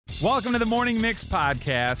Welcome to the Morning Mix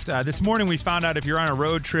podcast. This morning we found out if you're on a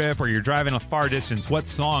road trip or you're driving a far distance, what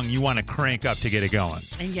song you want to crank up to get it going.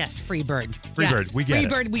 And yes, Freebird. Freebird, we get it.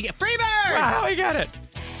 Freebird, we get Freebird! Wow, we get it.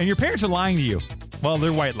 And your parents are lying to you. Well,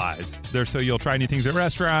 they're white lies. They're so you'll try new things at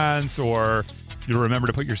restaurants, or you'll remember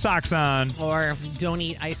to put your socks on. Or don't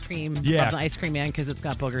eat ice cream from the ice cream man because it's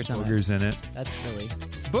got boogers in it. Boogers in it. That's really...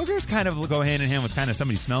 Boogers kind of go hand in hand with kind of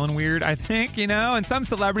somebody smelling weird, I think, you know? And some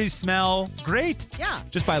celebrities smell great. Yeah.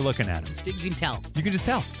 Just by looking at them. You can tell. You can just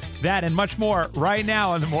tell. That and much more right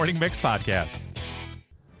now on the Morning Mix podcast.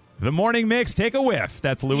 The Morning Mix, take a whiff.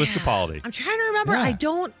 That's Louis Capaldi. I'm trying to remember. Yeah. I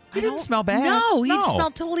don't smell bad. No, he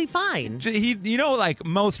smelled totally fine. You know, like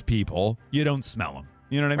most people, you don't smell him.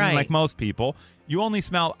 You know what I mean? Right. Like most people, you only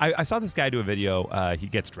smell. I saw this guy do a video. He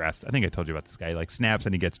gets dressed. I think I told you about this guy. He like snaps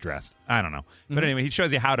and he gets dressed. I don't know. But anyway, he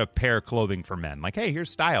shows you how to pair clothing for men. Like, hey, here's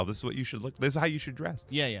style. This is what you should look. This is how you should dress.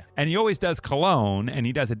 Yeah. And he always does cologne, and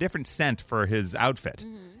he does a different scent for his outfit.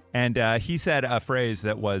 And he said a phrase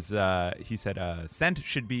that was, he said, scent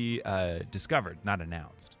should be discovered, not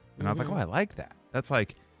announced. And I was like, oh, I like that. That's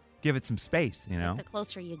like, give it some space, you know? The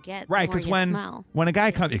closer you get, right, the more you smell. When a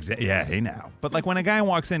guy comes, hey now. But like when a guy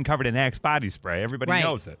walks in covered in Axe body spray, everybody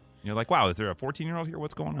knows it. You're like, wow, is there a 14-year-old here?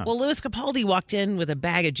 What's going on? Well, Louis Capaldi walked in with a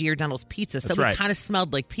bag of Giordano's pizza, so That's it right. kind of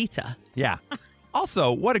smelled like pizza. Yeah.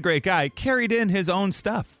 Also, what a great guy. Carried in his own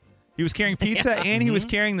stuff. He was carrying pizza and he was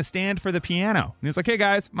carrying the stand for the piano. And he was like, hey,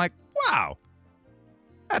 guys. I'm like, wow,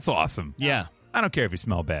 that's awesome. Yeah. I don't care if you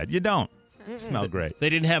smell bad. You don't. You smell great. They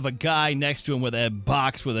didn't have a guy next to him with a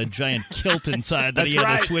box with a giant kilt inside that That's he had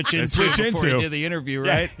right. to switch And into switch before into. he did the interview,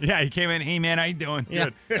 right? Yeah, he came in. Hey, man, how you doing? Yeah.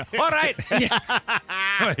 Good. All right.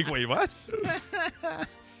 Like, wait, what?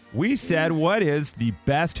 We said, who is the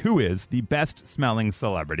best smelling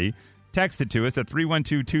celebrity? Text it to us at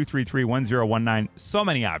 312-233-1019. So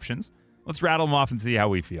many options. Let's rattle them off and see how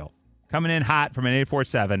we feel. Coming in hot from an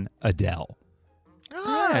 847, Adele.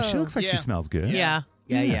 Oh. Yeah, she looks like she smells good. Yeah.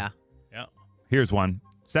 Here's one.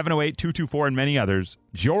 708-224 and many others.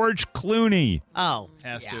 George Clooney. Oh.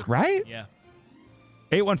 Has to. Right? Yeah.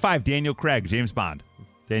 815, Daniel Craig, James Bond.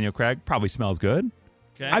 Daniel Craig probably smells good.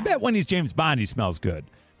 Okay. I bet when he's James Bond, he smells good.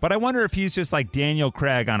 But I wonder if he's just like Daniel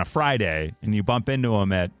Craig on a Friday and you bump into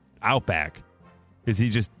him at Outback. Is he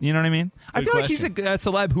just, you know what I mean? I feel like he's a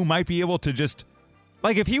celeb who might be able to just,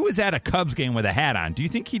 like if he was at a Cubs game with a hat on, do you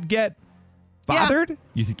think he'd get bothered?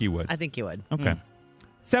 You think he would? I think you would. Okay.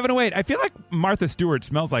 708, I feel like Martha Stewart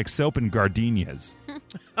smells like soap and gardenias.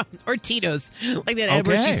 Or Tito's. Like that ad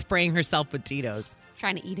where Okay. she's spraying herself with Tito's.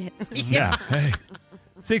 Trying to eat it. Yeah. Hey.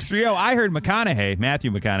 630, I heard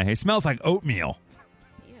Matthew McConaughey, smells like oatmeal.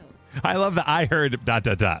 Ew. I love the I heard ... Yeah,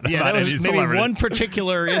 about that any was maybe celebrity. one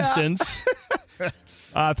particular instance.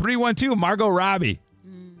 312, Margot Robbie.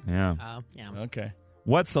 Yeah. Oh, yeah. Okay.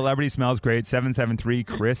 What celebrity smells great? 773,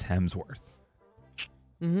 Chris Hemsworth.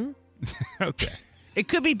 Okay. It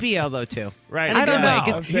could be B.O., though, too. Right. I don't know.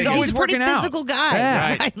 Because He's he's always a pretty working out. physical guy.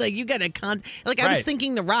 Yeah. Right? Like, you got to I was Right.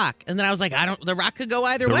 thinking The Rock, and then I was like, The Rock could go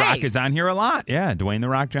either The way. Rock is on here a lot. Yeah, Dwayne The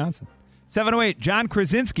Rock Johnson. 708, John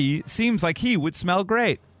Krasinski seems like he would smell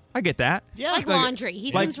great. I get that. Yeah. Like laundry.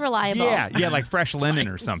 He seems reliable. Yeah, like fresh linen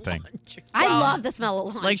or something. I love the smell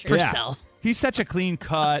of laundry. Like Purcell. He's such a clean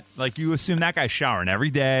cut. Like you assume that guy's showering every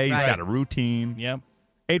day. He's Right. got a routine. Yep.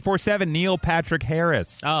 847, Neil Patrick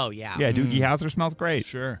Harris. Oh, yeah. Yeah, Doogie Howser smells great.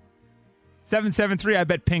 Sure. 773, I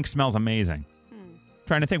bet Pink smells amazing.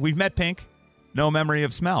 Trying to think. We've met Pink. No memory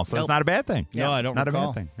of smell, so Nope. it's not a bad thing. No, I don't Not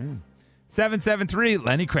recall. a bad thing. Yeah. 773,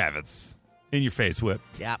 Lenny Kravitz. In your face, Whip.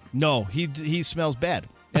 Yeah. No, he smells bad.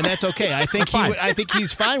 And that's okay. I think I think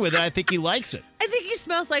he's fine with it. I think he likes it. I think he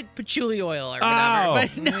smells like patchouli oil or whatever. Oh.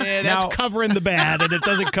 But no. Yeah, that's Now- covering the bad, and it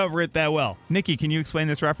doesn't cover it that well. Nikki, can you explain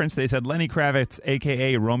this reference? They said Lenny Kravitz,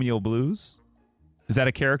 a.k.a. Romeo Blues. Is that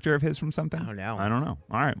a character of his from something? I don't know. I don't know.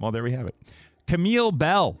 All right, well, there we have it. Camille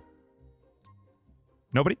Bell.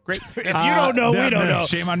 Nobody? Great. If you don't know, we don't know.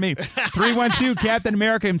 Shame on me. 312, Captain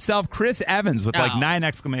America himself, Chris Evans, with like 9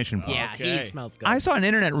 exclamation points. Yeah, Okay. he smells good. I saw an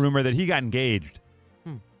internet rumor that he got engaged.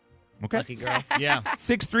 Okay. Lucky girl. Yeah.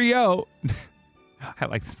 630. I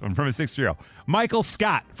like this one from a 630. Michael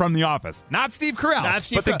Scott from The Office. Not Steve Carell, Not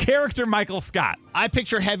Steve but the Carell. character Michael Scott. I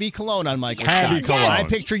picture heavy cologne on Michael Heavy Scott. cologne. I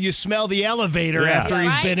picture you smell the elevator Yeah. after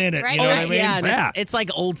he's Right, been in it. right, You know what I right. mean? Yeah, and Yeah. it's like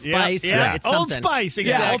Old Spice. Yeah. Or it's Old something. Spice, Yeah,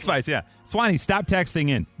 exactly. Old Spice, yeah. Swanee, stop texting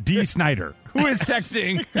in. D. Snyder. Who is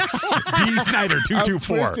texting D. Snyder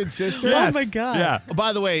 224? Our twisted sister? Yes. Oh, my God. Yeah. Oh,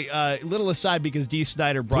 by the way, little aside because D.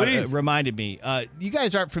 Snyder reminded me. You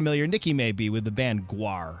guys aren't familiar. Nikki may be with the band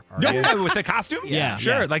Gwar. Yeah, with the costumes? Yeah.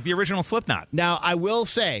 Sure, Yeah. like the original Slipknot. Now, I will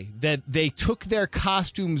say that they took their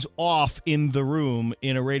costumes off in the room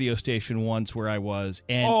in a radio station once where I was,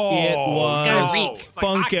 and it was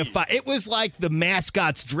funkified. It was like the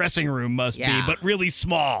mascot's dressing room must be, but really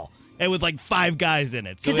small. And with like 5 guys in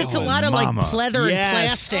it. Because it's a was lot of like mama. pleather Yes. and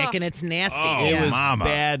plastic, and it's nasty. Oh, It was mama.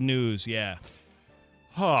 bad news, yeah.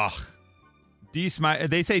 Oh, they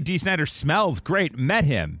say D. Snyder smells great. Met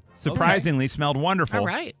him. Surprisingly, smelled wonderful. All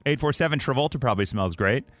right. 847 Travolta probably smells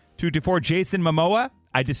great. 224 Jason Momoa.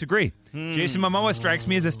 I disagree. Jason Momoa strikes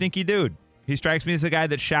me as a stinky dude. He strikes me as a guy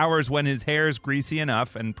that showers when his hair is greasy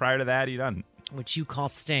enough, and prior to that, he doesn't. Which you call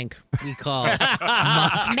stink. We call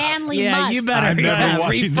must. Manly Yeah, must. you better I'm never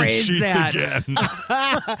washing rephrase these sheets that. again.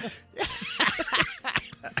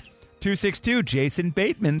 262 Jason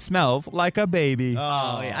Bateman smells like a baby. Oh,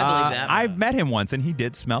 yeah, I believe that. I've met him once, and he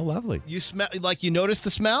did smell lovely. You smell like you noticed the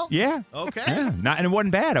smell? Yeah. Okay. Yeah. And it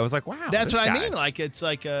wasn't bad. I was like, wow. That's this what I guy. mean. Like it's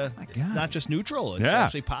like God. not just neutral. It's Yeah.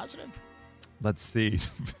 actually positive. Let's see.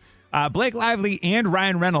 Blake Lively and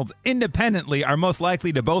Ryan Reynolds independently are most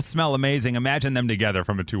likely to both smell amazing. Imagine them together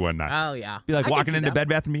from a 219. Oh, yeah. Be like I can walking see into that. Bed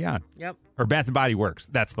Bath & Beyond. Yep. Or Bath & Body Works.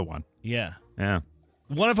 That's the one. Yeah. Yeah.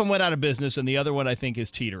 One of them went out of business, and the other one I think is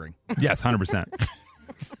teetering. Yes, 100%.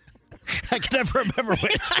 I can never remember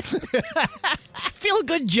which. Feel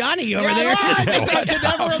good Johnny over Yeah, there. I just I can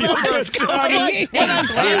never remember. What's going on? When I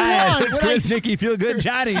see one, It's Chris, Nikki, Feel Good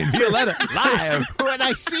Johnny, and Violetta live. when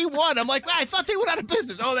I see one, I'm like, I thought they went out of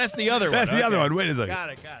business. Oh, that's the other one. That's the Okay. other one. Wait a second. Got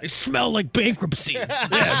it. They smell like bankruptcy.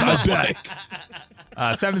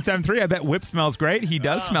 773, I bet Whip smells great. He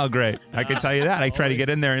does smell great. I can tell you that. I try to get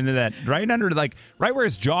in there into that right under, like, right where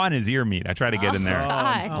his jaw and his ear meet. I try to get in there.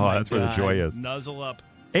 God. Oh, that's where the joy is. Nuzzle up.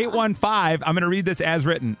 815, I'm going to read this as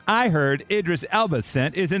written. I heard Idris Elba's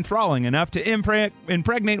scent is enthralling enough to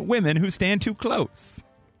impregnate women who stand too close.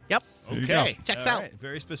 Yep. you Okay. Checks All out. right.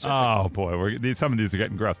 Very specific. Oh, boy. Some of these are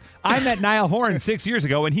getting gross. I met Niall Horan 6 years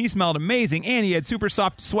ago, and he smelled amazing, and he had super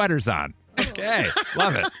soft sweaters on. Okay.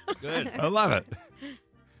 Love it. Good. I love it.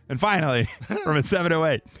 And finally, from a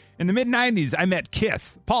 708. In the mid-'90s, I met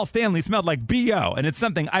Kiss. Paul Stanley smelled like B.O., and it's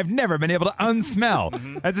something I've never been able to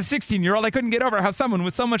unsmell. As a 16-year-old, I couldn't get over how someone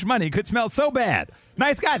with so much money could smell so bad.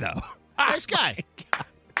 Nice guy, though. Nice guy.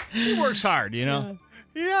 He works hard, you know.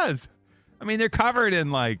 He does. I mean, they're covered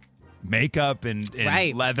in, like, makeup and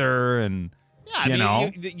Right. leather and, Yeah, I you mean,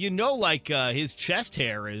 know. you know, like his chest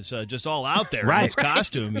hair is just all out there in Right. his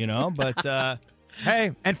costume, you know. But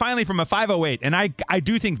Hey, and finally from a 508, and I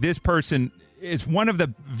do think this person is one of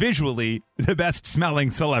the visually the best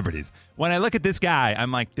smelling celebrities. When I look at this guy,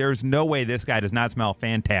 I'm like, there's no way this guy does not smell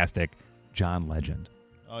fantastic. John Legend.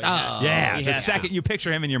 Yeah, he the has second to. you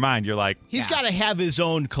picture him in your mind, you're like, He's got to have his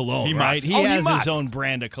own cologne, He right? must. He Oh, he has must. his own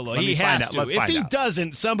brand of cologne. Let He me find has out. to. Let's If find he out.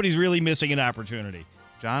 doesn't, somebody's really missing an opportunity.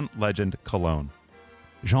 John Legend cologne.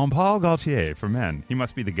 Jean-Paul Gaultier for men. He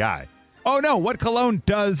must be the guy. Oh, no, what cologne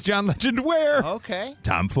does John Legend wear? Okay.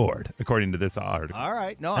 Tom Ford, according to this article. All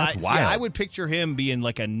right. No, That's I wild. would picture him being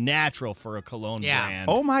like a natural for a cologne Yeah. brand.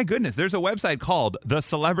 Oh my goodness, there's a website called The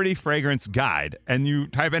Celebrity Fragrance Guide, and you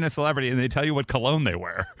type in a celebrity and they tell you what cologne they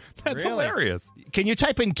wear. That's Really? hilarious. Can you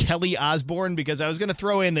type in Kelly Osbourne? Because I was going to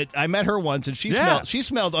throw in that I met her once and Yeah. she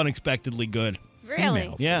smelled unexpectedly good. Really?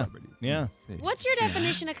 Female Yeah. celebrities. Yeah. Let's see. What's your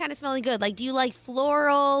definition of kind of smelling good? Like, do you like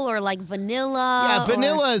floral or like vanilla? Yeah, or-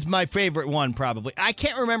 vanilla is my favorite one, probably. I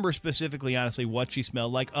can't remember specifically, honestly, what she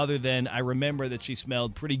smelled like, other than I remember that she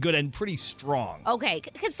smelled pretty good and pretty strong. Okay,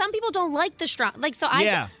 because some people don't like the strong. Like, so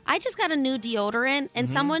Yeah. I just got a new deodorant, and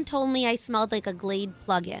someone told me I smelled like a Glade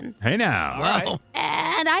plug-in, Hey now. All right.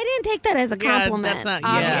 and I didn't take that as a Yeah, compliment. that's not-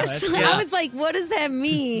 yeah, obviously. that's- yeah. I was like, what does that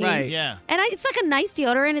mean? Right. Yeah. And it's like a nice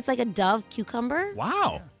deodorant. It's like a Dove cucumber,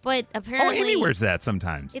 Wow. but Oh, apparently Amy wears that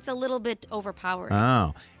sometimes. it's a little bit overpowering.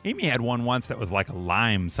 Oh. Amy had one once that was like a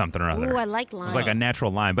lime something or other. Ooh, I like It lime. was like a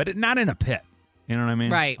natural lime, but not in a pit. You know what I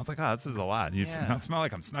mean? Right. I was like, oh, this is a lot. You Yeah. smell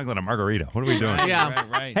like I'm snuggling a margarita. What are we doing? Yeah.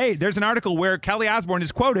 Right. Hey, there's an article where Kelly Osbourne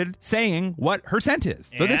is quoted saying what her scent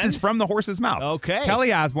is. So this is And? from the horse's mouth. Okay.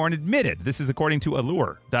 Kelly Osbourne admitted, this is according to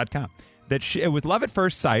Allure.com, that she, with love at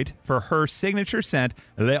first sight for her signature scent,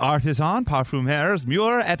 Les Artisans Parfumeurs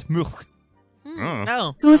Mur et Much.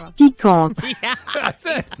 Oh. Sauce piquante. Yeah. That's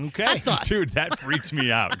it. Okay. Dude, that freaked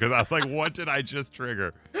me out because I was like, what did I just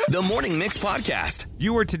trigger? The Morning Mix Podcast.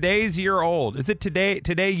 You were today's year old. Is it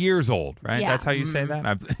today years old, right? Yeah. That's how you say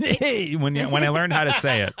that? When I learned how to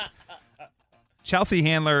say it. Chelsea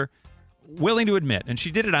Handler willing to admit, and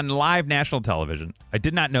she did it on live national television, I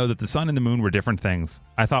did not know that the sun and the moon were different things.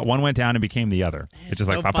 I thought one went down and became the other. It's just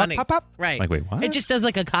so like pop, funny. pop, pop, pop. Right. Like, wait, what? It just does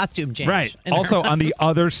like a costume change. Right. in her Also on mind. the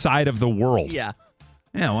other side of the world. Yeah.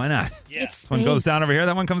 Yeah, why not? It's This one goes space. down over here,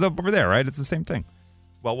 that one comes up over there, right? It's the same thing.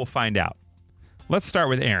 Well, we'll find out. Let's start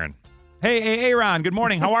with Aaron. Hey, Aaron, good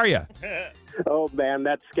morning. How are you? Oh, man,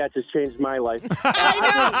 that sketch has changed my life.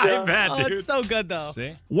 I bet, Oh, dude. it's so good though.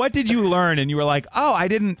 See? What did you learn? And you were like, oh, I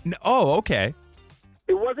didn't. Oh, okay.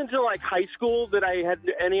 It wasn't until like high school that I had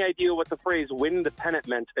any idea what the phrase "win the pennant"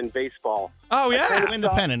 meant in baseball. Oh, yeah. Win the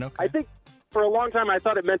pennant. Okay. I think for a long time I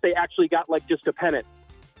thought it meant they actually got like just a pennant.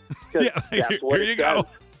 'Cause Yeah, that's what here it you go.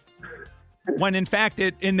 says. When in fact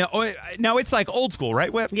now it's like old school,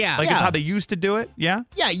 right, Whip? Yeah. Like Yeah. it's how they used to do it. Yeah.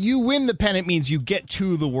 Yeah, you win the pennant means you get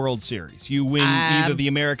to the World Series. You win either Um, the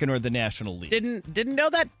American or the National League. Didn't know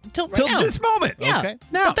that till right Till now. this moment. Yeah. Okay.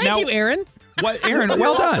 Now, Well, thank you, Aaron. What, Aaron?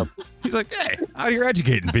 Well done. He's like, hey, out here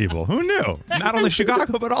educating people. Who knew? Not only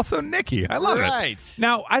Chicago, but also Nikki. I love Right. it.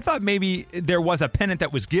 Now, I thought maybe there was a pennant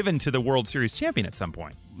that was given to the World Series champion at some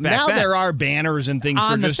point. back Now then. there are banners and things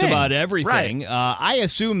On for the just thing. about everything. I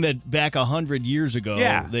assume that back 100 years ago,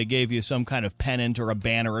 Yeah. they gave you some kind of pennant or a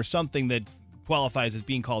banner or something that qualifies as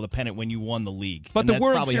being called a pennant when you won the league. But And the that's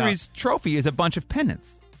World probably how- Series trophy is a bunch of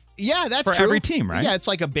pennants. Yeah, that's For true. every team, right? Yeah, it's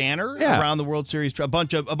like a banner Yeah. around the World Series. A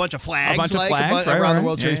bunch of flags, bunch of like flags, right, around right. the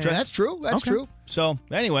World Yeah, Series. yeah. That's true. That's Okay. true. So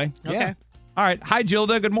anyway, Okay. yeah. All right. Hi,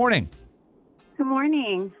 Gilda. Good morning. Good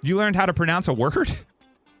morning. You learned how to pronounce a word?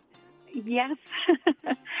 Yes.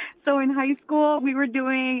 So in high school,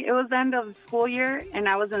 it was the end of the school year, and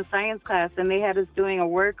I was in science class, and they had us doing a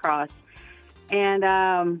word cross. And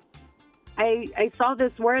I saw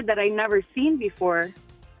this word that I never seen before,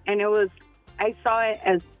 and I saw it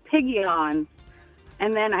as pigeons.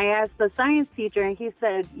 And then I asked the science teacher, and he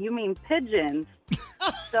said, "You mean pigeons?"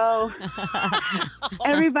 So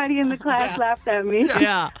everybody in the class laughed at me.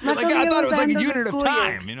 Yeah. You're like, Luckily, I thought it was like end a of the unit of school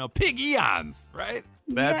year. time. You know, pig eons, right?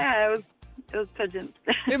 Yeah, it was pigeons.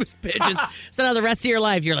 It was pigeons. So now the rest of your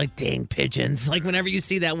life, you're like, dang pigeons. Like whenever you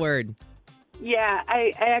see that word. Yeah,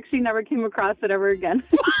 I actually never came across it ever again.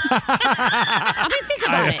 I mean, think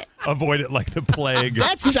about it. Avoid it like the plague.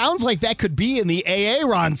 That sounds like that could be in the AA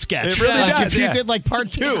Ron sketch. It really like does, if you yeah. did like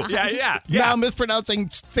part 2. yeah. Now mispronouncing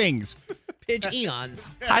things. Pigeons.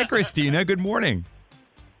 Hi, Christina. Good morning.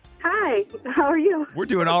 Hi, how are you? We're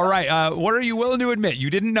doing all right. What are you willing to admit?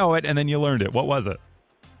 You didn't know it, and then you learned it. What was it?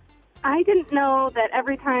 I didn't know that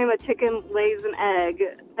every time a chicken lays an egg,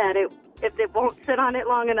 that if it won't sit on it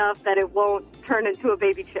long enough, that it won't turn into a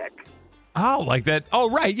baby chick. Oh, like that. Oh,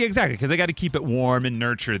 right. Yeah, exactly. Because they got to keep it warm and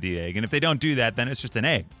nurture the egg. And if they don't do that, then it's just an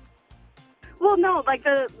egg. Well, no, like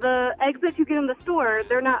the eggs that you get in the store,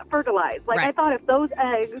 they're not fertilized. Like I Right. thought if those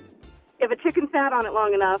eggs, if a chicken sat on it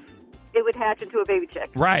long enough, it would hatch into a baby chick.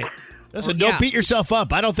 Right. Listen, Well, don't yeah. beat yourself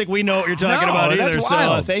up. I don't think we know what you're talking No, about that's either. So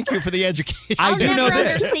wild. thank you for the education. I I'll do know never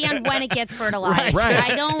this. understand when it gets fertilized.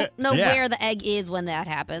 Right. I don't know Yeah. where the egg is when that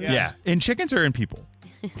happens. Yeah. In chickens or in people?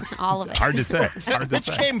 All of it. Hard to say. Hard to Which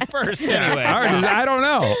say. came first anyway? I don't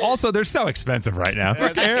know. Also, they're so expensive right now. Who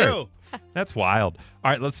That's cares? true. That's wild.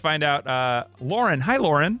 All right, let's find out. Lauren. Hi,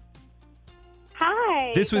 Lauren.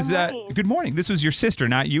 Hi. This was good morning. This was your sister,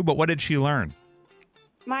 not you. But what did she learn?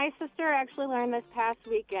 My sister actually learned this past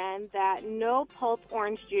weekend that no pulp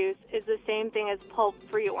orange juice is the same thing as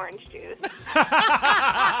pulp-free orange juice.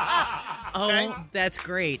 Oh, that's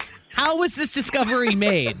great. How was this discovery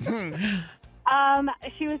made?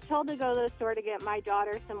 She was told to go to the store to get my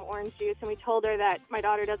daughter some orange juice, and we told her that my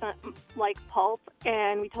daughter doesn't like pulp,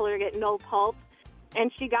 and we told her to get no pulp. And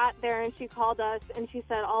she got there, and she called us, and she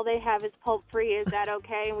said, all they have is pulp-free. Is that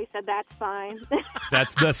okay? And we said, that's fine.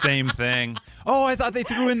 That's the same thing. Oh, I thought they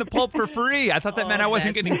threw in the pulp for free. I thought that meant I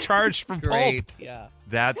wasn't that's getting charged for pulp. Great. Yeah.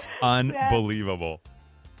 That's unbelievable.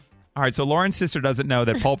 All right, so Lauren's sister doesn't know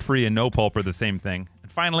that pulp-free and no pulp are the same thing.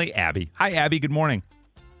 And finally, Abby. Hi, Abby. Good morning.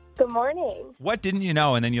 Good morning. What didn't you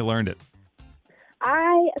know and then you learned it?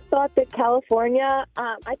 I thought that California,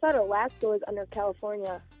 I thought Alaska was under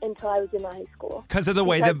California until I was in high school. Because of the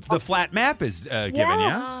way the flat map is given,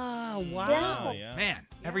 yeah? Oh, wow. Yeah. Man,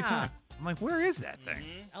 every Yeah. time. I'm like, where is that thing?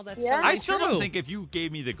 Oh, that's Yeah. so I still true. don't think if you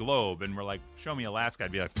gave me the globe and were like, show me Alaska,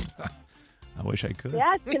 I'd be like, I wish I could.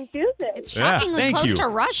 Yeah, it's confusing. It's Yeah, shockingly thank close you. to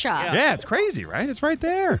Russia. Yeah, it's crazy, right? It's right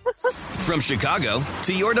there. From Chicago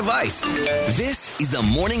to your device, this is the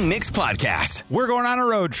Morning Mix Podcast. We're going on a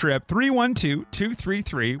road trip.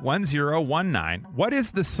 312-233-1019. What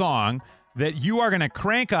is the song that you are going to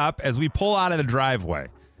crank up as we pull out of the driveway?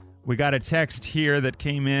 We got a text here that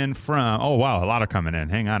came in from, oh, wow, a lot are coming in.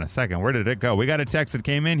 Hang on a second. Where did it go? We got a text that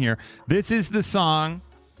came in here. This is the song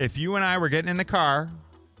If you and I were getting in the car,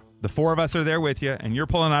 the four of us are there with you, and you're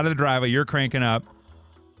pulling out of the driveway, you're cranking up.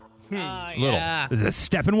 Little. Yeah. Is this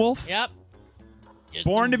Steppenwolf? Yep.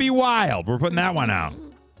 Born to be Wild. We're putting that one out.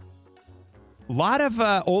 A lot of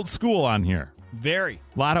old school on here. Very.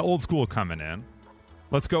 A lot of old school coming in.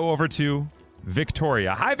 Let's go over to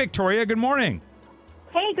Victoria. Hi, Victoria. Good morning.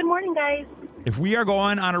 Hey, good morning, guys. If we are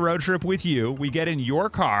going on a road trip with you, we get in your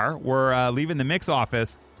car, we're leaving the Mix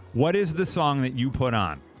office. What is the song that you put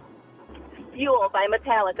on? Fuel by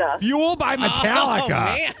Metallica. Fuel by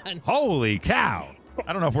Metallica. Oh, man. Holy cow.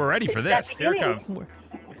 I don't know if we're ready for this. Here it comes.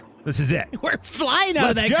 This is it. We're flying out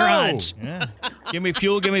Let's of that go. garage. Yeah. Give me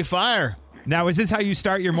fuel, give me fire. Now, is this how you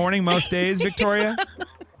start your morning most days, Victoria?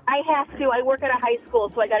 I have to. I work at a high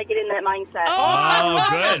school, so I got to get in that mindset. Oh,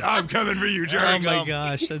 good. I'm coming for you, Oh, Jerry. my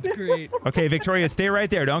gosh. That's great. Okay, Victoria, stay right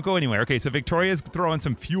there. Don't go anywhere. Okay, so Victoria's throwing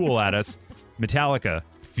some fuel at us. Metallica,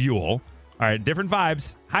 fuel. All right, different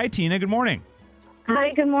vibes. Hi, Tina. Good morning.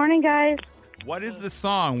 Hi, good morning, guys. What is the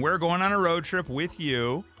song? We're going on a road trip with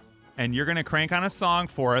you, and you're going to crank on a song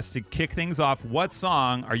for us to kick things off. What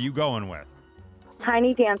song are you going with?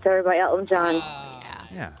 Tiny Dancer by Elton John.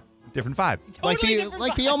 Yeah, different vibe. Like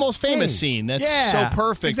the Almost Famous scene. That's Yeah, so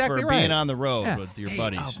perfect exactly for right. being on the road Yeah. with your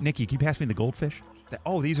buddies. Oh, Nikki, can you pass me the goldfish?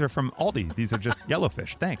 These are from Aldi. These are just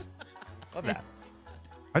yellowfish. Thanks. Love that.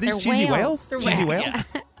 Are these They're cheesy whales. whales? Cheesy whales?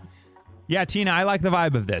 Yeah, Tina, I like the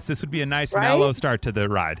vibe of this. This would be a nice Right? mellow start to the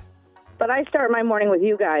ride. But I start my morning with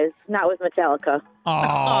you guys, not with Metallica. Oh,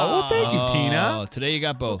 well, thank you, Tina. Oh, today you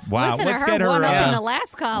got both. Wow, Listen let's to get her her. one up in the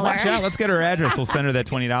last caller. Watch out. Let's get her address. We'll send her that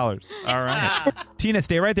 $20. All right. Tina,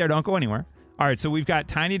 stay right there. Don't go anywhere. All right, so we've got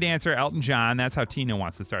Tiny Dancer, Elton John. That's how Tina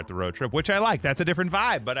wants to start the road trip, which I like. That's a different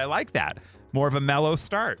vibe, but I like that. More of a mellow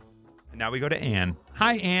start. And now we go to Ann.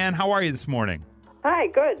 Hi, Ann. How are you this morning? Hi,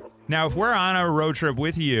 good. Now, if we're on a road trip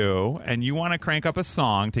with you and you want to crank up a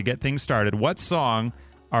song to get things started, what song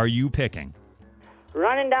are you picking?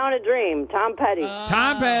 Running Down a Dream, Tom Petty.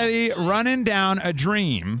 Tom Petty, Running Down a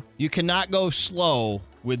Dream. You cannot go slow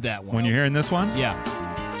with that one. When you're hearing this one? Yeah.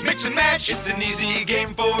 Mix and match, it's an easy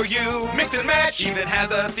game for you. Mix and match even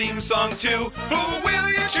has a theme song too. Who will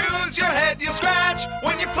you choose? Your head you'll scratch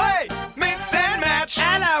when you play Mix and Match.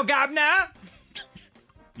 Hello, Governor.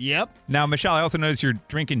 Yep. Now, Michelle, I also noticed you're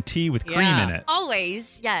drinking tea with cream in it.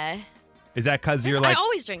 Always, yeah. Is that because you're like... I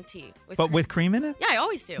always drink tea. With cream in it? Yeah, I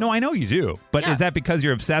always do. No, I know you do. But Yeah. is that because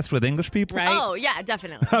you're obsessed with English people? Right. Oh, yeah,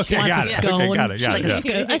 definitely. Okay, Wants got a it. scone. Okay, got it. She Got likes it. a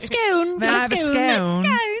scone. A scone. May I have a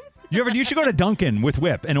scone? You should go to Dunkin' with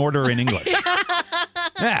whip and order in English. Yeah,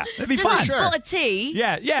 that'd be Just fun. a spot of tea.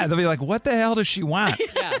 Yeah. They'll be like, what the hell does she want?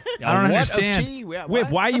 Yeah. I don't What of understand. tea? Yeah, Whip,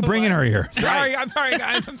 what? why are you bringing her here? Sorry, I'm sorry,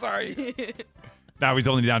 guys. I'm sorry. Now he's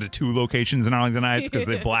only down to 2 locations in Arlington Heights because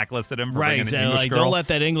they blacklisted him for Right. bringing an Exactly. English Like, girl. don't let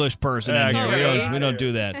that English person in Yeah, here. right. We don't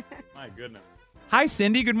do that. My goodness. Hi,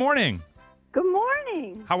 Cindy. Good morning. Good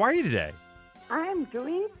morning. How are you today? I'm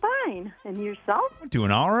doing fine. And yourself? I'm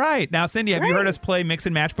doing all right. Now, Cindy, have you heard us play Mix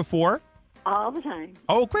and Match before? All the time.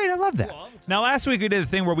 Oh, great. I love that. Now, last week we did a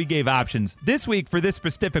thing where we gave options. This week, for this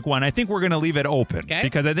specific one, I think we're going to leave it open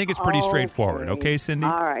because I think it's pretty straightforward. Okay, Cindy?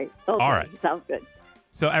 All right. Okay. All right. Sounds good.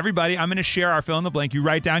 So, everybody, I'm going to share our fill in the blank. You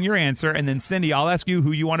write down your answer, and then, Cindy, I'll ask you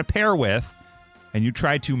who you want to pair with, and you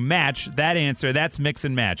try to match that answer. That's Mix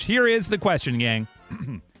and Match. Here is the question, gang.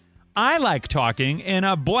 I like talking in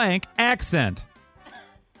a blank accent.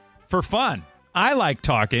 For fun, I like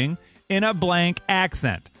talking in a blank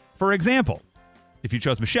accent. For example, if you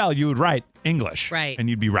chose Michelle, you would write English. Right. And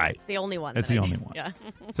you'd be right. It's the only one. That's that the I only do. one. Yeah.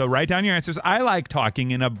 So write down your answers. I like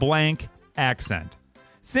talking in a blank accent.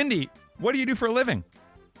 Cindy, what do you do for a living?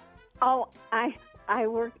 Oh, I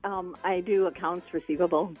work, I do accounts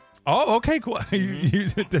receivable. Oh, okay, cool.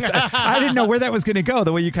 I didn't know where that was going to go.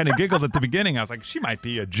 The way you kind of giggled at the beginning, I was like, she might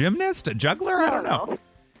be a gymnast, a juggler. I don't know.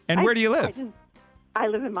 And where do you live? I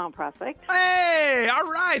live in Mount Prospect. Hey, all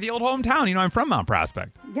right, the old hometown. You know, I'm from Mount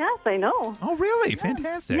Prospect. Yes, I know. Oh, really?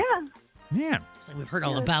 Fantastic. Yeah. Man. It's like we've heard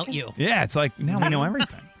all about you. Yeah, it's like now we know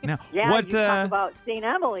everything. Now, Yeah, what? you talk about St.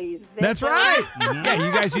 Emily's. That's right. Yeah,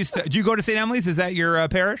 you guys used to. Do you go to St. Emily's? Is that your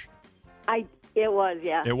parish? It was,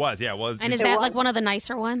 yeah. It was, yeah. Well, And is that like one of the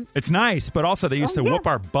nicer ones? It's nice, but also they used to whoop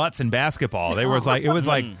our butts in basketball. It was like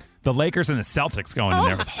the Lakers and the Celtics going in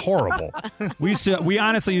there. It was horrible. We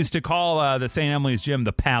honestly used to call the St. Emily's gym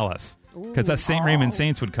the Palace because us St. Raymond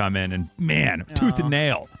Saints would come in and man, tooth and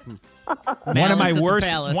nail. One of my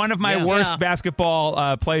worst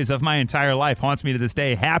basketball plays of my entire life haunts me to this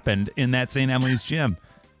day. Happened in that St. Emily's gym.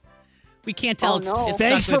 We can't tell it's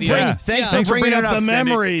Thanks stuck for with bringing, you. thanks for bringing it up the Cindy.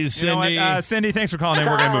 memories, You know Cindy. what, Cindy, thanks for calling in.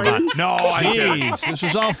 We're going to move on. No, I'm kidding. Jeez, this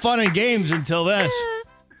was all fun and games until this.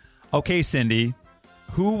 Okay, Cindy,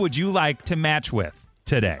 who would you like to match with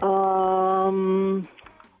today?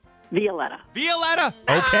 Violetta. Violetta.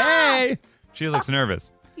 Okay. She looks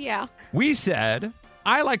nervous. Yeah. We said,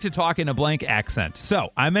 I like to talk in a blank accent.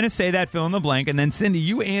 So I'm going to say that fill in the blank, and then Cindy,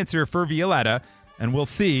 you answer for Violetta, and we'll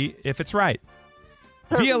see if it's right.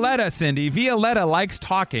 Violetta, Cindy. Violetta likes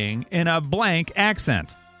talking in a blank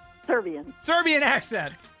accent. Serbian. Serbian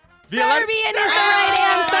accent. Serbian is the right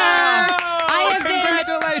answer. I have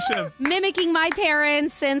Congratulations. been mimicking my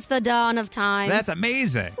parents since the dawn of time. That's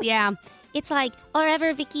amazing. Yeah. It's like, or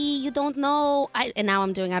ever, Vicky, you don't know. And now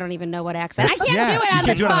I'm doing, I don't even know what accent. I can't do it on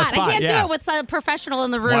the spot. I can't do it with a professional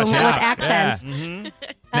in the room with accents. Yeah. Mm-hmm.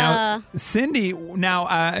 Now, Cindy,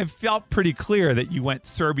 it felt pretty clear that you went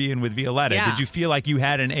Serbian with Violetta. Yeah. Did you feel like you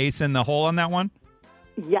had an ace in the hole on that one?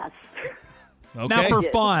 Yes. Okay. Now, for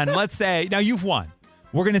fun, let's say, now you've won.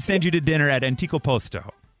 We're going to send you to dinner at Antico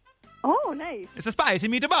Posto. Oh, nice. It's a spicy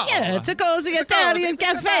meatball. Yeah, it's a cozy Italian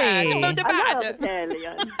cafe. I love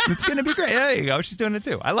Italian. It's going to be great. There you go. She's doing it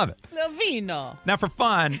too. I love it. Lo vino. Now, for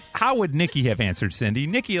fun, how would Nikki have answered Cindy?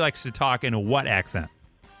 Nikki likes to talk in a what accent?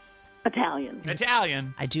 Italian.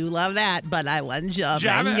 Italian. I do love that, but I want yum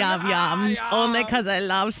Yum, yum yum. yum. Only because I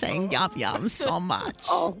love saying yum yum so much.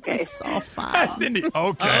 Okay. It's so fun. Cindy,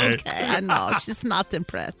 okay. Okay, I know. She's not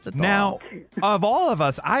impressed at Now, all. of all of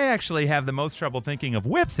us, I actually have the most trouble thinking of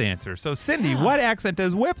Whip's answer. So, Cindy, what accent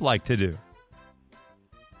does Whip like to do?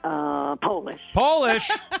 Polish. Polish.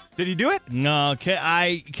 Did he do it? No,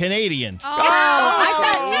 Canadian.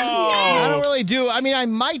 I I don't really do. I mean, I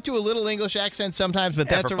might do a little English accent sometimes, but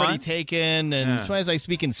Yeah, that's for already fun? taken. And Yeah. sometimes I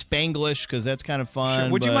speak in Spanglish because that's kind of fun. Sure.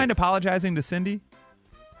 Would you but- mind apologizing to Cindy?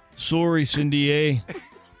 Sorry, Cindy.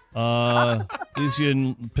 At least you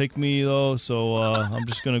didn't pick me, though, so I'm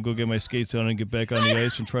just going to go get my skates on and get back on the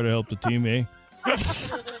ice and try to help the team, eh?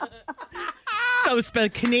 So,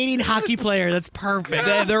 Canadian hockey player. That's perfect.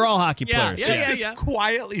 They're all hockey Yeah, players. yeah, Just yeah.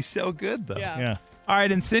 quietly so good, though. Yeah. All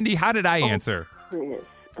right, and Cindy, how did I answer? Chris.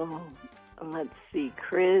 Let's see.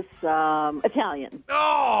 Chris. Italian.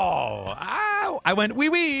 Oh, I went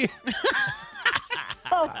wee.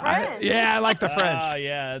 Oh, French. Yeah, I like the French. Oh,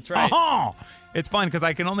 yeah, that's right. Oh, it's fun because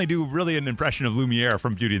I can only do really an impression of Lumiere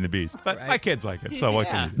from Beauty and the Beast, but my kids like it, so what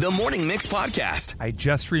can you do? The Morning Mix Podcast. I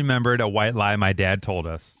just remembered a white lie my dad told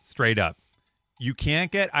us, straight up. You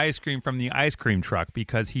can't get ice cream from the ice cream truck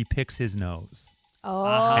because he picks his nose. Oh.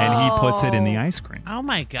 And he puts it in the ice cream. Oh,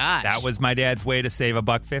 my gosh. That was my dad's way to save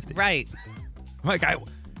 $1.50. Right. I'm like,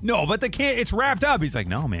 no, but the can it's wrapped up. He's like,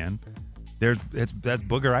 no, man. That's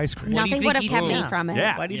booger ice cream. Nothing would have kept me from it.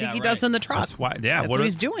 Yeah. What do you think he does in the truck? That's why. Yeah. That's what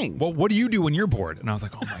he's doing. Well, what do you do when you're bored? And I was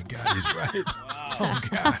like, oh my God, he's right. Oh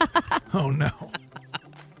God. Oh no.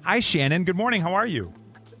 Hi, Shannon. Good morning. How are you?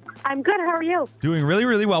 I'm good. How are you? Doing really,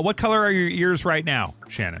 really well. What color are your ears right now,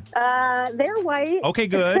 Shannon? They're white. Okay,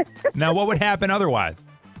 good. Now, what would happen otherwise?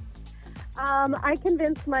 I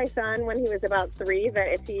convinced my son when he was about 3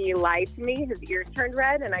 that if he lied to me, his ears turned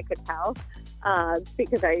red, and I could tell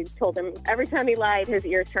because I told him every time he lied, his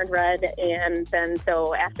ears turned red, and then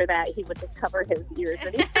so after that, he would just cover his ears.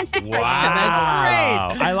 And Wow,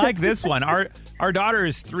 that's great. I like this one. Our daughter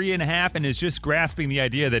is 3.5 and is just grasping the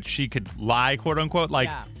idea that she could lie, quote unquote. Like,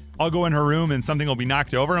 I'll go in her room and something will be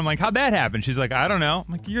knocked over. I'm like, how'd that happen? She's like, I don't know.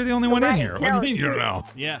 I'm like, you're the only one in here. What do you mean you don't know?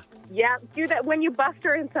 Yeah. Yeah, do that when you bust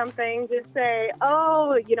her in something. Just say,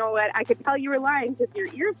 "Oh, you know what? I could tell you were lying because your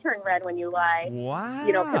ears turn red when you lie." Wow.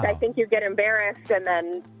 You know, because I think you get embarrassed, and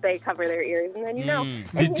then they cover their ears, and then you know. And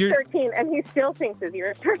Did he's you- 13, and he still thinks his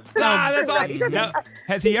ears turn red. Ah, that's awesome. Now,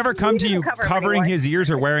 has he ever come to you cover him covering anymore. his ears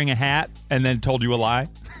or wearing a hat and then told you a lie?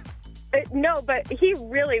 No, but he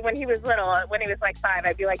really, when he was little, when he was like 5,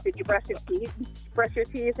 I'd be like, "Did you brush your teeth? Brush your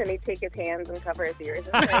teeth?" And he'd take his hands and cover his ears.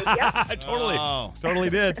 And say, "Yep." Totally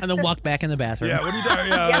did. And then walk back in the bathroom. Yeah, what are you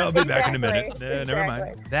doing? Yeah, I'll be back in a minute. exactly. Never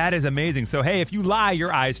mind. That is amazing. So, hey, if you lie,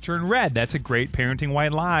 your eyes turn red. That's a great parenting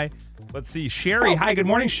white lie. Let's see. Sherry. Hi, good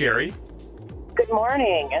morning, Sherry. Good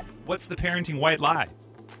morning. What's the parenting white lie?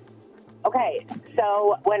 Okay,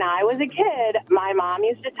 so when I was a kid, my mom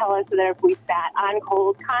used to tell us that if we sat on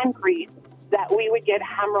cold concrete, that we would get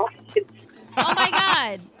hemorrhoids. Oh, my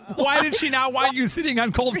God. Why did she not want you sitting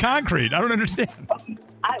on cold concrete? I don't understand.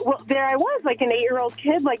 Well, there I was, like an 8-year-old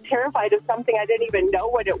kid, like terrified of something I didn't even know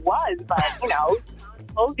what it was. But, you know,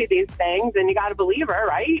 told you these things, and you got to believe her,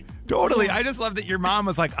 right? Totally. I just love that your mom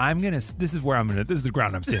was like, this is the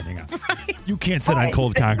ground I'm standing on. You can't sit on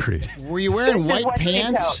cold concrete. Were you wearing This is white what she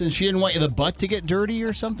pants told. and she didn't want the butt to get dirty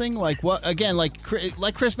or something? Like what? Again, like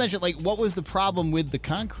Chris mentioned, like what was the problem with the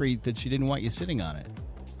concrete that she didn't want you sitting on it?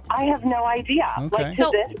 I have no idea. Okay. Like, to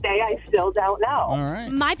this day, I still don't know. All right.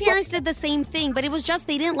 My parents did the same thing, but it was just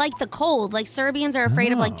they didn't like the cold. Like Serbians are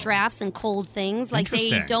afraid of like drafts and cold things. Like they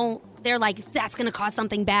Interesting. don't. They're like, that's going to cause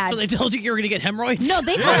something bad. So they told you were going to get hemorrhoids? No,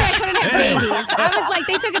 they told me I couldn't have babies. I was like,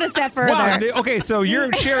 they took it a step further. Wow. Okay, so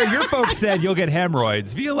Sharon, your folks said you'll get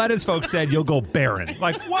hemorrhoids. Violetta's folks said you'll go barren.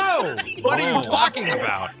 Like, whoa! What are you talking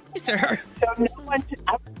about? Sir. So no one should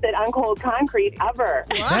ever sit on cold concrete ever.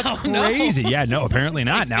 That's crazy. Yeah, no, apparently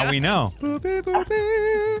not. Now we know.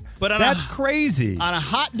 But That's crazy. On a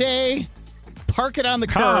hot day, park it on the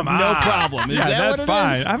Come curb, no on. problem. Is Yeah, that that's what it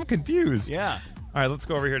fine. is? I'm confused. Yeah. All right, let's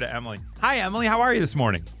go over here to Emily. Hi, Emily. How are you this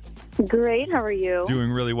morning? Great. How are you?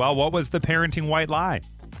 Doing really well. What was the parenting white lie?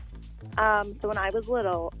 So when I was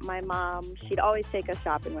little, my mom, she'd always take us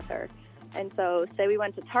shopping with her. And so say we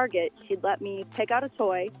went to Target, she'd let me pick out a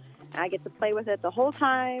toy, and I get to play with it the whole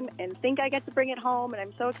time and think I get to bring it home, and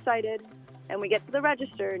I'm so excited. And we get to the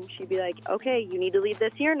register, and she'd be like, okay, you need to leave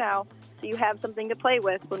this here now so you have something to play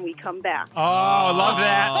with when we come back. Oh, love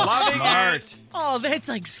that. Loving it. Oh, that's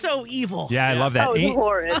like so evil. Yeah, I love that. Oh, it's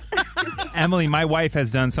horrid. Emily, my wife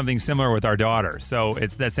has done something similar with our daughter. So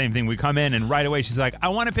it's that same thing. We come in and right away she's like, I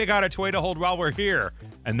want to pick out a toy to hold while we're here.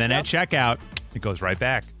 And then at checkout, it goes right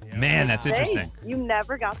back. Man, that's interesting. Hey, you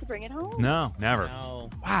never got to bring it home? No, never. No.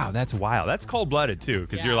 Wow, that's wild. That's cold-blooded, too,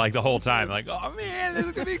 because you're like the whole time like, oh, man, this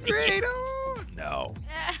is going to be great. Oh, no.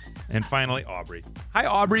 And finally, Aubrey. Hi,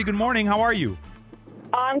 Aubrey. Good morning. How are you?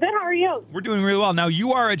 I'm good. How are you? We're doing really well. Now,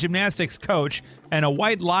 you are a gymnastics coach, and a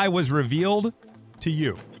white lie was revealed to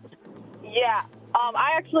you. Yeah.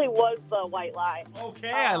 I actually was the white lie.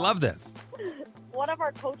 Okay, I love this. One of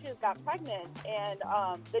our coaches got pregnant, and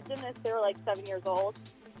the gymnasts, they were like 7 years old.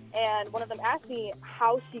 And one of them asked me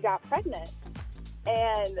how she got pregnant.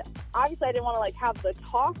 And obviously I didn't want to like have the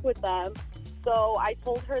talk with them. So I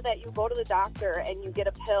told her that you go to the doctor and you get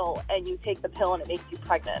a pill and you take the pill and it makes you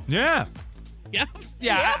pregnant. Yeah. Yeah.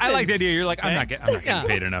 Yeah, I like the idea. You're like, I'm not getting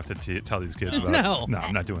paid enough to tell these kids about it. No,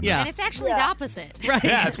 I'm not doing And that. it's actually the opposite. Right.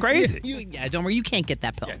 Yeah, it's crazy. Yeah, don't worry. You can't get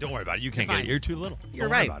that pill. Yeah, don't worry about it. You can't get it. You're too little. You're Don't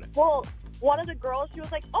worry right. about it. Well, one of the girls, she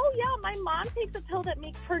was like, oh, yeah, my mom takes a pill that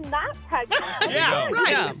makes her not pregnant. Yeah, right.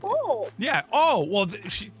 Yeah. Oh. Yeah. Oh, well,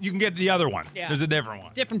 you can get the other one. Yeah. There's a different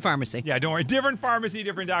one. Different pharmacy. Yeah, don't worry. Different pharmacy,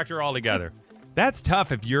 different doctor altogether. That's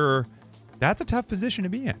tough if you're... That's a tough position to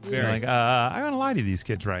be in. You're like, I'm going to lie to these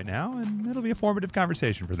kids right now, and it'll be a formative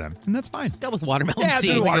conversation for them. And that's fine. Go with watermelon Yeah,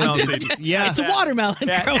 seed. it's watermelon seed. Yeah. It's a watermelon.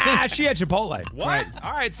 Yeah. She had Chipotle. What?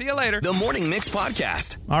 All right, see you later. The Morning Mix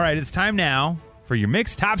Podcast. All right, it's time now for your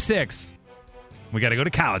Mix Top 6. We got to go to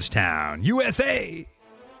College Town, USA.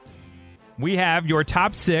 We have your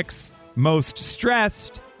top 6 most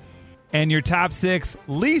stressed and your top 6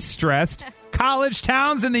 least stressed college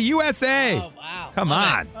towns in the USA. Oh, wow. Come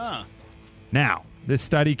on. Now, this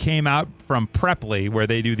study came out from Preply, where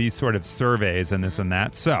they do these sort of surveys and this and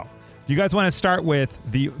that. So, do you guys want to start with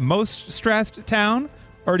the most stressed town,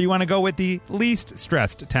 or do you want to go with the least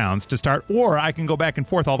stressed towns to start? Or I can go back and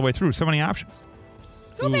forth all the way through. So many options.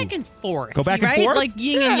 Go back and forth. Go back and right? forth? Like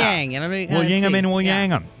yin and yang. And I mean, We'll ying them and we'll yeah. yang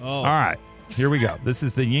them. Oh. All right. Here we go. This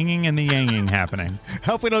is the yinging and the yanging happening.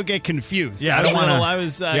 Hope we don't get confused. Yeah, I don't was a little- wanna- I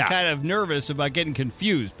was yeah. kind of nervous about getting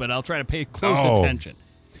confused, but I'll try to pay close Oh. attention.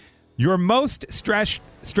 Your most stretched.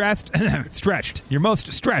 Your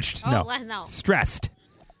most stretched. Oh, no. no. Stressed.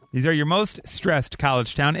 These are your most stressed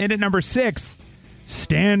college town. And at number 6,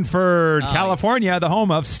 Stanford, California, the home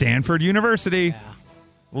of Stanford University.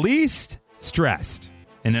 Least stressed.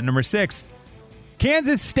 And at number 6,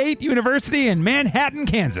 Kansas State University in Manhattan,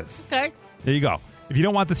 Kansas. Okay. There you go. If you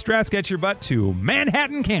don't want the stress, get your butt to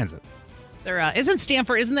Manhattan, Kansas. There, isn't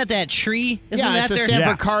Stanford, isn't that tree? Isn't Yeah, that it's the their...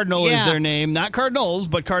 Stanford Cardinal is Yeah. their name. Not Cardinals,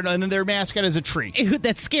 but Cardinal, and then their mascot is a tree.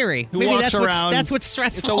 That's scary. Who Maybe walks that's around. That's what's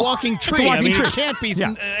stressful. It's a walking a tree. walking I mean, tree. it can't be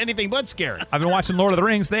Yeah. anything but scary. I've been watching Lord of the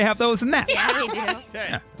Rings. They have those and that. Yeah, they do.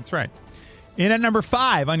 Yeah, that's right. In at number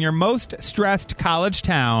 5 on your most stressed college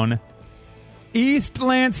town, East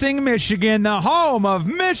Lansing, Michigan, the home of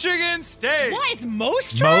Michigan State. What? It's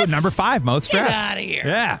most stressed? Number 5, most Get stressed. outta here.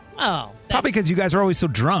 Yeah. Oh. Probably because you guys are always so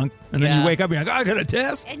drunk, and then Yeah. you wake up and you're like, I got a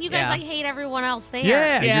test. And you guys like hate everyone else there.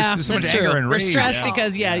 Yeah. Yeah, There's so much that's anger true. and We're rage. stressed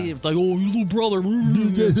because, you're like, oh, you little brother.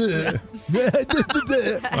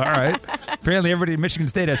 All right. Apparently, everybody in Michigan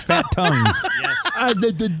State has fat tongues. I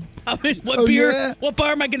mean, what Oh, beer? yeah? What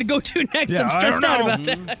bar am I going to go to next? Yeah, I'm I stressed don't out know. about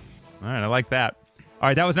that. All right, I like that. All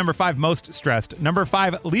right, that was number 5, most stressed. Number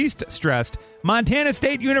 5, least stressed, Montana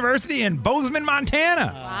State University in Bozeman,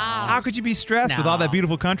 Montana. Wow. How could you be stressed with all that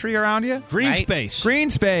beautiful country around you? Green Right. space. Green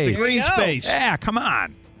space. The green There you go. space. Yeah, come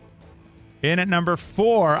on. In at number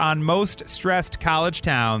 4 on most stressed college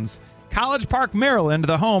towns, College Park, Maryland,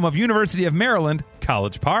 the home of University of Maryland,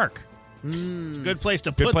 College Park. It's a good place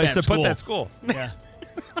to Good put place that to school. put that school. Yeah.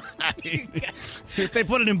 If they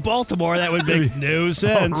put it in Baltimore, that would make no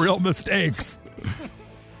sense. Real mistakes.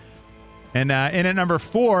 And in at number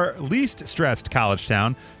 4, least stressed college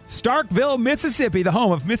town, Starkville, Mississippi, the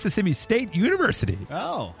home of Mississippi State University. Oh.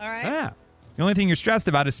 All right. Yeah. The only thing you're stressed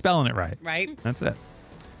about is spelling it right. Right. That's it.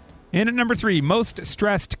 In at number 3, most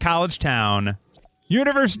stressed college town,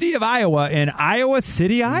 University of Iowa in Iowa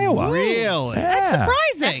City, Iowa. Really? Yeah. That's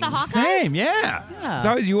surprising. That's the Hawkeyes? Same, yeah. Yeah.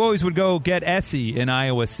 So you always would go get Essie in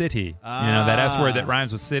Iowa City. You know, that S word that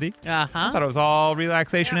rhymes with city. I thought it was all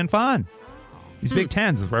relaxation and fun. These Big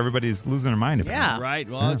Tens is where everybody's losing their mind about. Yeah. Right.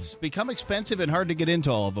 Well, it's become expensive and hard to get into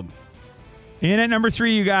all of them. In at number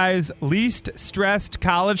 3, you guys, least stressed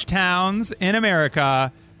college towns in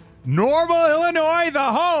America, Normal, Illinois, the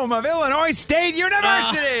home of Illinois State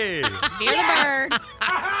University. Fear the bird.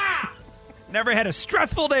 Never had a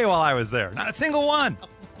stressful day while I was there. Not a single one.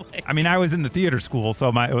 I mean, I was in the theater school, so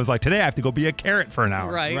it was like, today I have to go be a carrot for an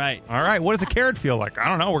hour. Right. All right, what does a carrot feel like? I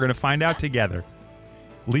don't know. We're going to find out together.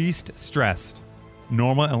 Least stressed,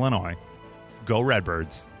 Normal, Illinois. Go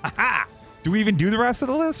Redbirds. Aha! Do we even do the rest of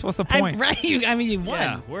the list? What's the point? Right. You won.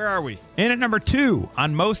 Yeah. Where are we? In at number 2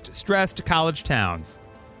 on most stressed college towns,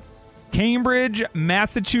 Cambridge,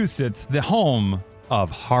 Massachusetts, the home of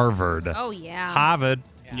Harvard. Oh, yeah. Harvard.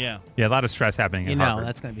 Yeah. Yeah, a lot of stress happening in Harvard.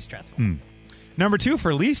 That's going to be stressful. Number 2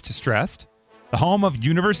 for least stressed, the home of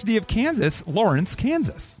University of Kansas, Lawrence,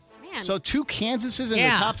 Kansas. Man. So 2 Kansases in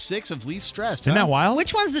Yeah. the top 6 of least stressed. Isn't that wild?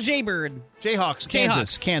 Which one's the Jaybird? Jayhawks,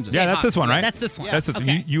 Kansas. Jayhawks. Kansas. Yeah, that's this one, right? That's this one. That's this one.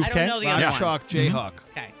 Okay. U of I K? don't know the Rock other one. Chalk, Jayhawk.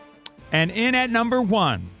 Okay. And in at number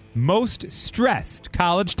 1, most stressed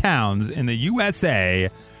college towns in the USA,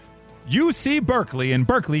 UC Berkeley in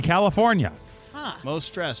Berkeley, California. Most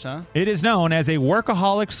stressed, huh? It is known as a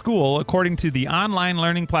workaholic school, according to the online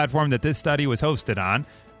learning platform that this study was hosted on.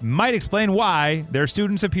 Might explain why their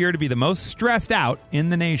students appear to be the most stressed out in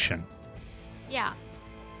the nation. Yeah.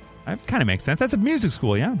 That kind of makes sense. That's a music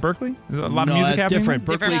school, yeah? Berkeley? There's a lot of No, music that's happening different.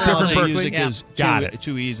 there? Berkeley Different College of Berkeley. Music Yeah. is Got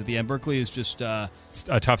too easy at the end. Berkeley is just A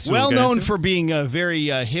tough school to well get known into. for being very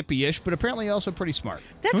hippie-ish, but apparently also pretty smart.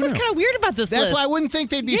 That's what's kind of weird about this That's list. why I wouldn't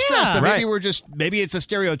think they'd be Yeah. stressed, but Right. maybe it's a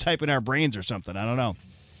stereotype in our brains or something. I don't know.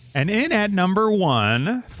 And in at number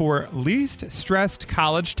 1 for least stressed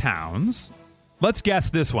college towns, let's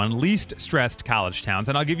guess this one, least stressed college towns.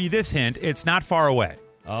 And I'll give you this hint. It's not far away.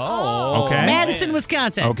 Oh. Okay. Madison,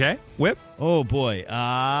 Wisconsin. Okay. Whip. Oh, boy.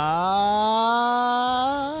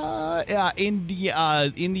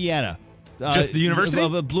 Indiana. Just the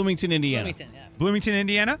university? Bloomington, Indiana. Bloomington, yeah. Bloomington,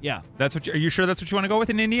 Indiana? Yeah. Are you sure that's what you want to go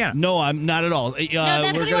with in Indiana? No, I'm not at all. No,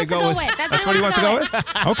 that's what he wants to go go with. That's what he wants to go with?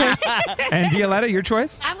 Okay. And Violetta, your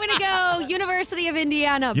choice? I'm going to go University of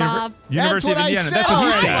Indiana, Bob. University of what I Indiana. said That's what he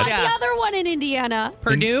already. said. What's the other one in Indiana?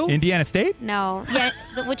 Purdue? Indiana State? No. Yeah,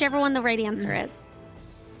 whichever one the right answer is.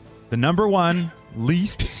 The number 1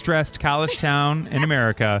 least stressed college town in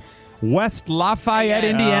America, West Lafayette,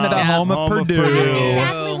 Indiana, the home of Purdue. That's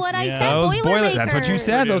exactly what I said. Those Boilermakers. That's what you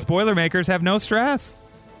said. Those Boilermakers have no stress.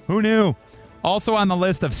 Who knew? Also on the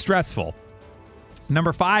list of stressful,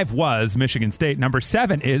 number 5 was Michigan State. Number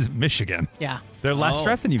 7 is Michigan. Yeah. They're less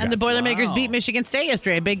stressed than you guys. And the Boilermakers beat Michigan State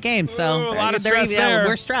yesterday, a big game. So Ooh, a lot of stress yeah, there.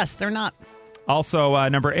 we're stressed. They're not. Also,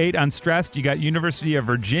 number 8 unstressed, you got University of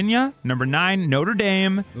Virginia. Number 9, Notre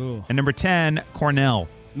Dame. Ooh. And number 10, Cornell.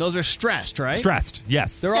 And those are stressed, right? Stressed,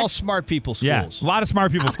 yes. They're all smart people Yeah, schools. a lot of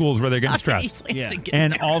smart people schools where they're getting stressed. Yeah.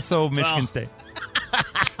 And also Michigan State.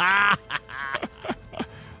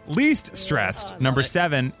 Least stressed, number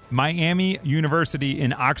 7, Miami University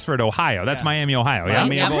in Oxford, Ohio. That's Miami, Ohio. Yeah,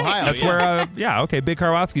 Miami of Ohio. That's where. Okay. Big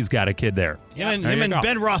Karwowski's got a kid there. Him There you and go.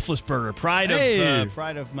 Ben Roethlisberger, pride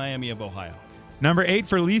of Miami of Ohio. Number 8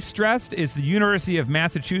 for least stressed is the University of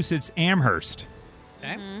Massachusetts Amherst.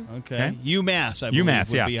 Okay. Okay. UMass, I believe, UMass,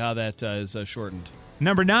 would yeah. be how that is shortened.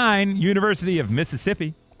 Number 9, University of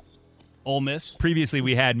Mississippi. Ole Miss. Previously,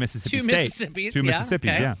 we had Mississippi Two State. Mississippis, Two yeah, Mississippis,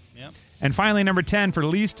 okay. yeah. Yep. And finally, number 10 for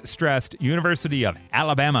least stressed, University of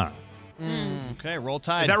Alabama. Okay, Roll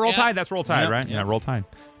Tide. Is that Roll Tide? That's Roll Tide, Yep. right? Yeah, Roll Tide.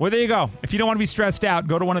 Well, there you go. If you don't want to be stressed out,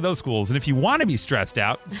 go to one of those schools. And if you want to be stressed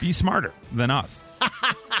out, be smarter than us.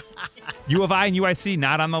 U of I and UIC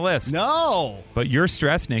not on the list. No. But you're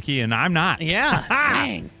stressed, Nikki, and I'm not. Yeah.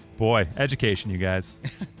 Dang. Boy, education, you guys.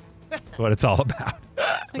 That's what it's all about.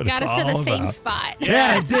 It got us to the same spot.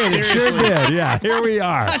 Yeah, it did. It sure did. Yeah, here we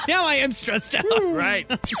are. Now I am stressed out. Right.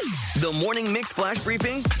 The Morning Mix Flash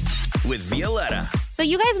Briefing with Violetta. So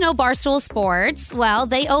you guys know Barstool Sports. Well,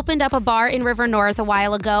 they opened up a bar in River North a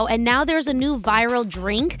while ago, and now there's a new viral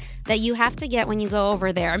drink that you have to get when you go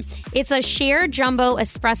over there. It's a Share Jumbo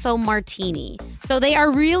Espresso Martini. So they are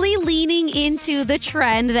really leaning into the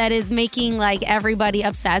trend that is making like everybody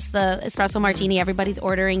obsessed. The espresso martini, everybody's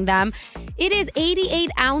ordering them. It is 88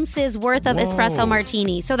 ounces worth of espresso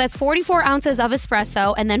martini. So that's 44 ounces of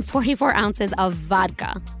espresso and then 44 ounces of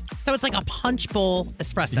vodka. So it's like a punch bowl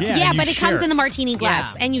espresso. Yeah, but it comes in the martini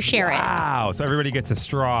glass and you share it. Wow. So everybody gets a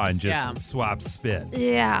straw and just swap spit.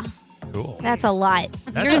 Yeah. Cool. That's a lot.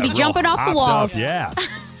 That's You're going to be jumping off the walls. Yeah.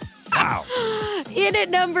 Wow. In at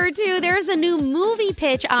number 2, there's a new movie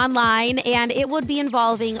pitch online, and it would be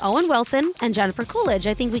involving Owen Wilson and Jennifer Coolidge.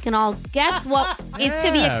 I think we can all guess what is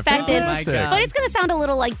to be expected, but it's going to sound a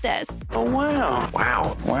little like this. Oh, wow.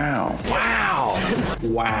 Wow. Wow. Wow.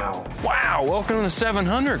 Wow. Wow. Welcome to the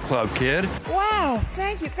 700 Club, kid. Wow.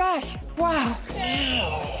 Thank you. Gosh. Wow.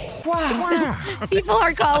 Wow. People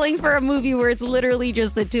are calling for a movie where it's literally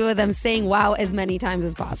just the two of them saying wow as many times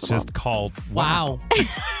as possible. It's just called wow.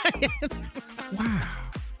 Wow.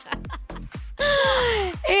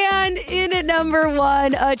 And in at number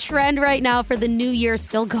 1, a trend right now for the new year,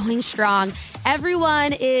 still going strong.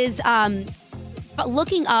 Everyone is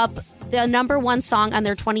looking up the number 1 song on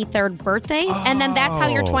their 23rd birthday, and then that's how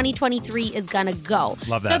your 2023 is going to go.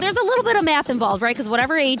 Love that. So there's a little bit of math involved, right? Because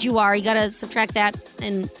whatever age you are, you got to subtract that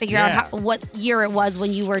and figure out what year it was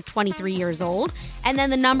when you were 23 years old. And then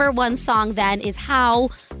the number 1 song then is how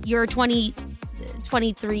your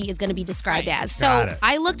 2023 is going to be described as. So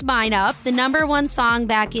I looked mine up. The number 1 song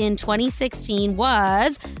back in 2016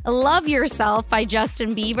 was Love Yourself by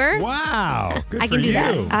Justin Bieber. Wow. Good I for can do you.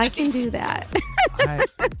 that. I can do that.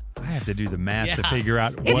 I have to do the math to figure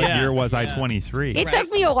out what year was I 23. It took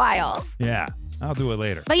me a while. Yeah. I'll do it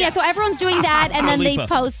later. But so everyone's doing that, and then they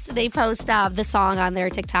post the song on their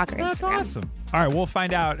TikTok or Instagram. That's awesome. All right, we'll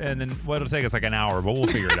find out, and then it'll take us like an hour, but we'll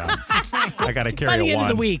figure it out. I got to carry By a 1. the end of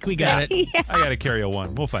the week, we got it. Yeah. I got to carry a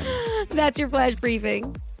 1. We'll find it. That's your flash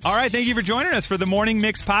briefing. All right, thank you for joining us for the Morning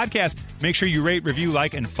Mix podcast. Make sure you rate, review,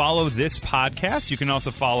 like, and follow this podcast. You can also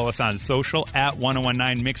follow us on social at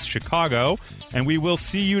 1019 Mix Chicago, and we will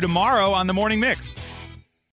see you tomorrow on the Morning Mix.